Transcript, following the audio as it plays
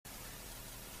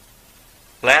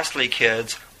Lastly,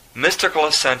 kids, mystical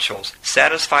essentials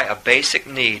satisfy a basic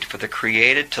need for the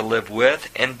created to live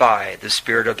with and by the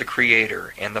Spirit of the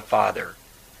Creator and the Father.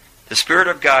 The Spirit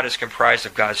of God is comprised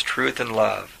of God's truth and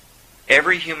love.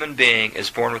 Every human being is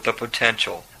born with a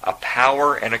potential, a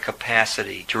power, and a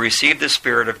capacity to receive the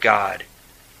Spirit of God.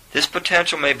 This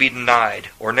potential may be denied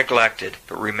or neglected,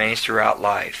 but remains throughout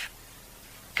life.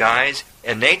 Guys,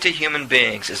 innate to human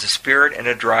beings is a spirit and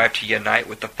a drive to unite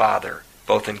with the Father,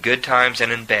 both in good times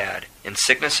and in bad, in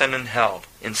sickness and in health,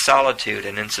 in solitude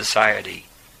and in society.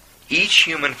 Each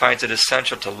human finds it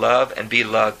essential to love and be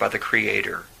loved by the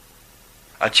Creator.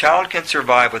 A child can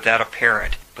survive without a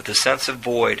parent, but the sense of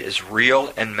void is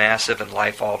real and massive and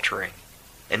life-altering.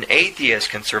 An atheist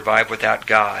can survive without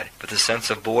God, but the sense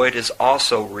of void is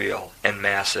also real and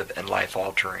massive and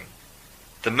life-altering.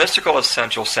 The mystical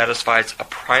essential satisfies a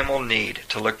primal need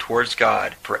to look towards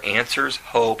God for answers,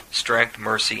 hope, strength,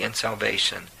 mercy, and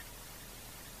salvation.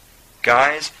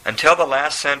 Guys, until the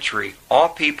last century, all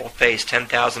people faced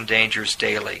 10,000 dangers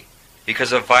daily.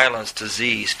 Because of violence,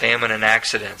 disease, famine, and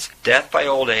accidents, death by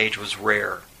old age was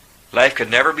rare. Life could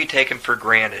never be taken for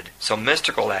granted, so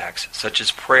mystical acts such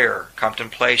as prayer,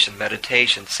 contemplation,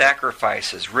 meditation,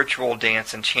 sacrifices, ritual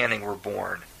dance, and chanting were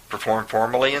born, performed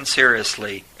formally and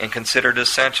seriously, and considered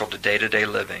essential to day-to-day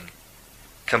living.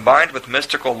 Combined with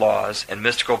mystical laws and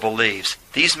mystical beliefs,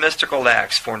 these mystical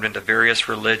acts formed into various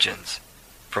religions.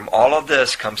 From all of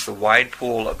this comes the wide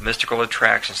pool of mystical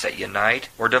attractions that unite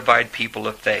or divide people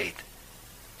of faith.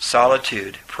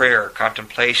 Solitude, prayer,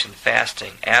 contemplation,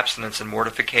 fasting, abstinence, and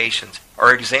mortifications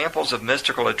are examples of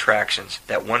mystical attractions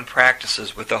that one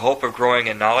practices with the hope of growing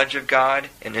in knowledge of God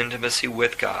and intimacy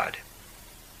with God.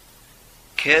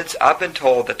 Kids, I've been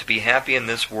told that to be happy in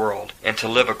this world and to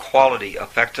live a quality,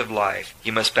 effective life,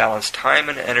 you must balance time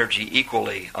and energy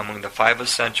equally among the 5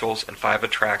 essentials and 5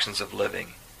 attractions of living.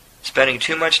 Spending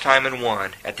too much time in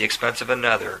one at the expense of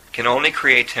another can only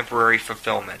create temporary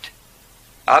fulfillment.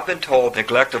 I've been told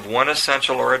neglect of one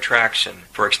essential or attraction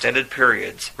for extended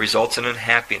periods results in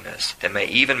unhappiness that may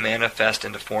even manifest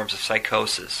into forms of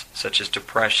psychosis, such as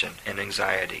depression and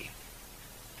anxiety.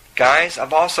 Guys,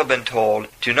 I've also been told,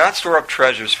 do not store up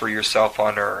treasures for yourself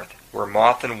on earth, where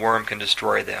moth and worm can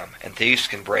destroy them, and thieves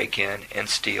can break in and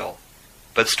steal.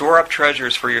 But store up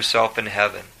treasures for yourself in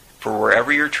heaven, for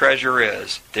wherever your treasure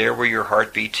is, there will your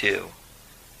heart be too.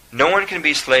 No one can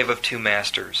be slave of 2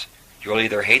 masters. You will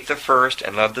either hate the first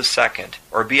and love the second,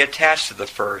 or be attached to the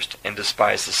first and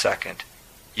despise the second.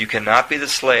 You cannot be the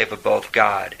slave of both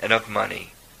God and of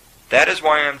money. That is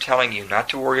why I am telling you not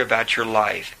to worry about your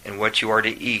life and what you are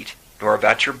to eat, nor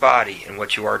about your body and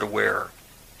what you are to wear.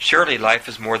 Surely life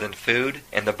is more than food,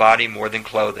 and the body more than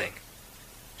clothing.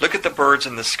 Look at the birds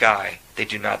in the sky. They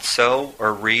do not sow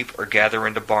or reap or gather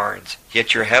into barns,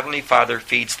 yet your heavenly Father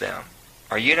feeds them.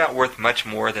 Are you not worth much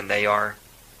more than they are?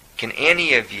 Can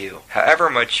any of you, however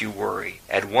much you worry,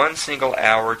 add 1 single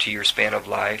hour to your span of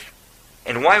life?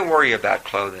 And why worry about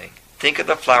clothing? Think of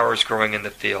the flowers growing in the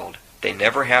field. They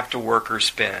never have to work or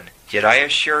spin. Yet I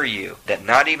assure you that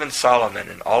not even Solomon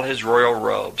in all his royal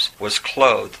robes was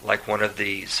clothed like one of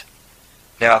these.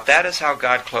 Now if that is how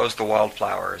God clothes the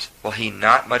wildflowers, will he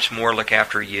not much more look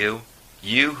after you?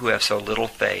 You who have so little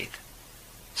faith.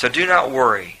 So do not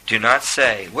worry. Do not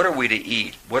say, what are we to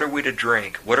eat? What are we to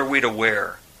drink? What are we to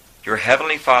wear? Your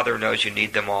heavenly Father knows you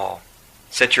need them all.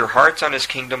 Set your hearts on his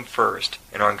kingdom first,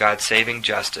 and on God's saving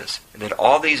justice, and then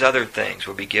all these other things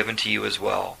will be given to you as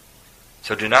well.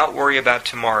 So do not worry about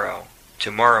tomorrow.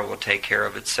 Tomorrow will take care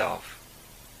of itself.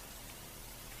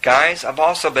 Guys, I've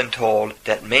also been told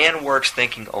that man works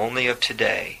thinking only of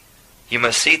today. You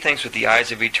must see things with the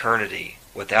eyes of eternity,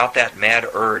 without that mad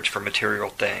urge for material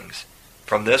things.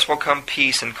 From this will come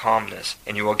peace and calmness,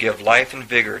 and you will give life and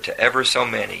vigor to ever so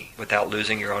many without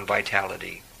losing your own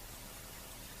vitality.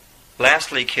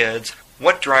 Lastly, kids,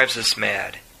 what drives us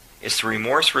mad? It's the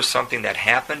remorse for something that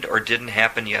happened or didn't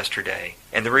happen yesterday,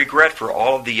 and the regret for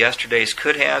all of the yesterday's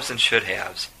could-haves and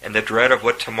should-haves, and the dread of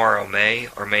what tomorrow may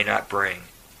or may not bring.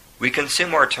 We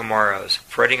consume our tomorrows,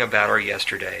 fretting about our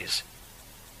yesterdays.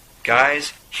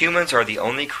 Guys, humans are the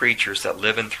only creatures that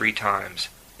live in 3 times.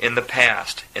 In the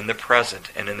past, in the present,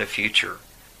 and in the future.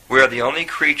 We are the only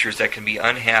creatures that can be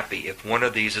unhappy if one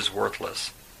of these is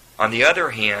worthless. On the other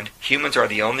hand, humans are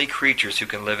the only creatures who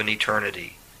can live in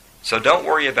eternity. So don't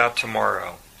worry about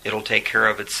tomorrow. It'll take care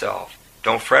of itself.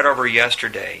 Don't fret over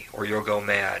yesterday, or you'll go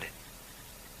mad.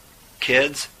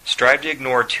 Kids, strive to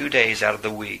ignore 2 days out of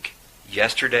the week,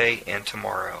 yesterday and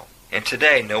tomorrow. And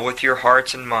today, know with your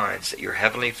hearts and minds that your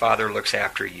Heavenly Father looks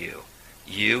after you,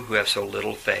 you who have so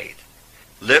little faith.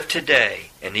 Live today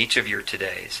and each of your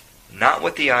todays. not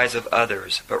with the eyes of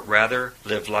others, but rather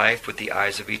live life with the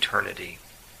eyes of eternity.